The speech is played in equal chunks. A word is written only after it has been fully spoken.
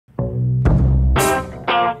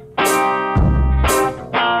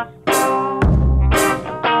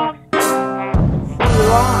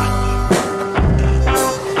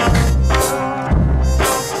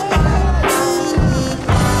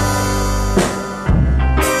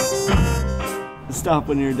stop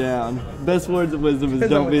when you're down. Best words of wisdom is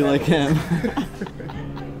don't be like him.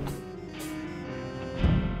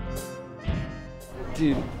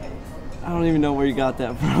 Dude, I don't even know where you got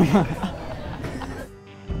that from.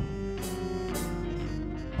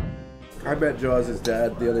 I met Jaws'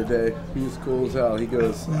 dad the other day. He was cool as hell. He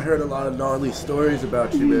goes, I heard a lot of gnarly stories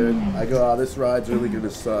about you, man. I go, oh, this ride's really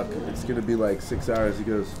gonna suck. It's gonna be like 6 hours. He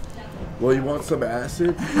goes, well, you want some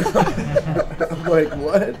acid? I'm like,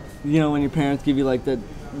 what? You know when your parents give you like the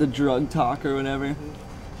drug talk or whatever?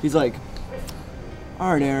 He's like,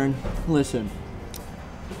 all right, Aaron, listen.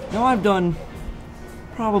 Now I've done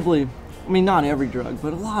probably, I mean, not every drug,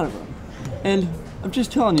 but a lot of them. And I'm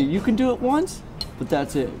just telling you, you can do it once, but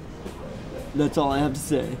that's it. That's all I have to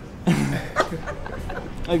say.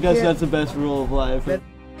 I guess that's the best rule of life.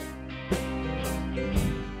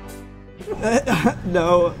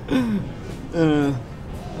 No.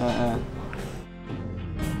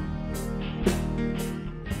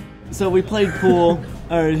 So we played pool,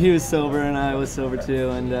 or he was sober and I was sober too,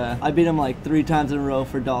 and I beat him like 3 times in a row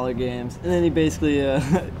for dollar games. And then he basically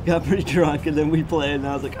got pretty drunk, and then we played, and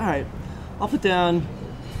I was like, all right, we'll put down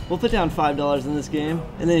 $5 in this game.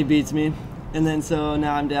 And then he beats me. And then so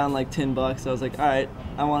now I'm down like 10 bucks. So I was like, all right,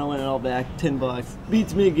 I want to win it all back, 10 bucks.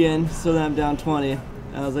 Beats me again, so then I'm down 20. And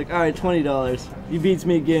I was like, all right, $20. He beats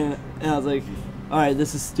me again, and I was like, all right,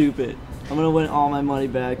 this is stupid. I'm gonna win all my money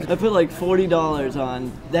back. I put like $40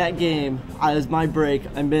 on that game. It was my break,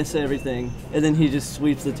 I miss everything. And then he just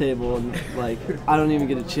sweeps the table and like, I don't even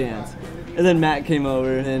get a chance. And then Matt came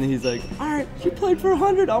over and he's like, all right, you played for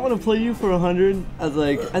 100, I want to play you for 100. I was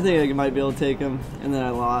like, I think I might be able to take him, and then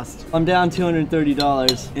I lost. I'm down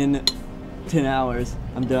 $230 in 10 hours.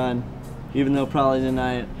 I'm done. Even though probably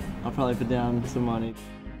tonight, I'll probably put down some money.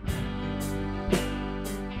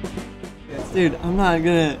 Dude, I'm not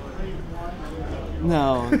gonna,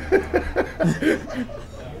 no.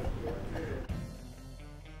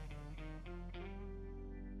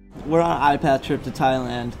 We're on an iPath trip to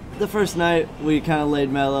Thailand. The first night we kind of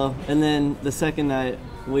laid mellow, and then the second night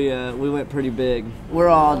we went pretty big. We're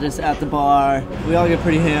all just at the bar. We all get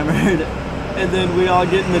pretty hammered, and then we all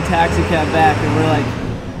get in the taxi cab back, and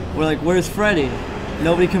we're like, where's Freddie?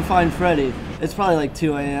 Nobody can find Freddie. It's probably like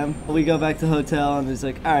 2 a.m. We go back to the hotel, and he's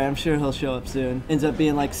like, all right, I'm sure he'll show up soon. Ends up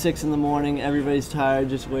being like 6 in the morning. Everybody's tired,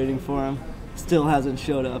 just waiting for him. Still hasn't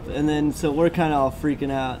showed up. And then so we're kind of all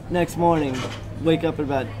freaking out. Next morning, wake up at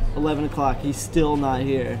about 11 o'clock, he's still not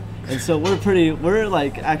here. And so we're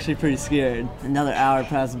like actually pretty scared. Another hour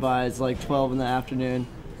passes by, it's like 12 in the afternoon.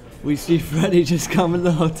 We see Freddie just come in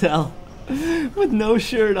the hotel with no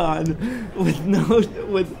shirt on,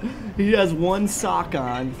 he has one sock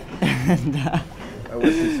on, and I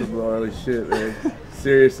went through some gnarly shit, man.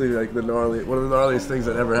 Seriously, like one of the gnarliest things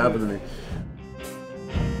that ever happened to me.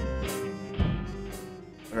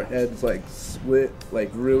 Our heads like split like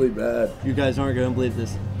really bad. You guys aren't gonna believe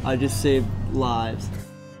this. I just saved lives.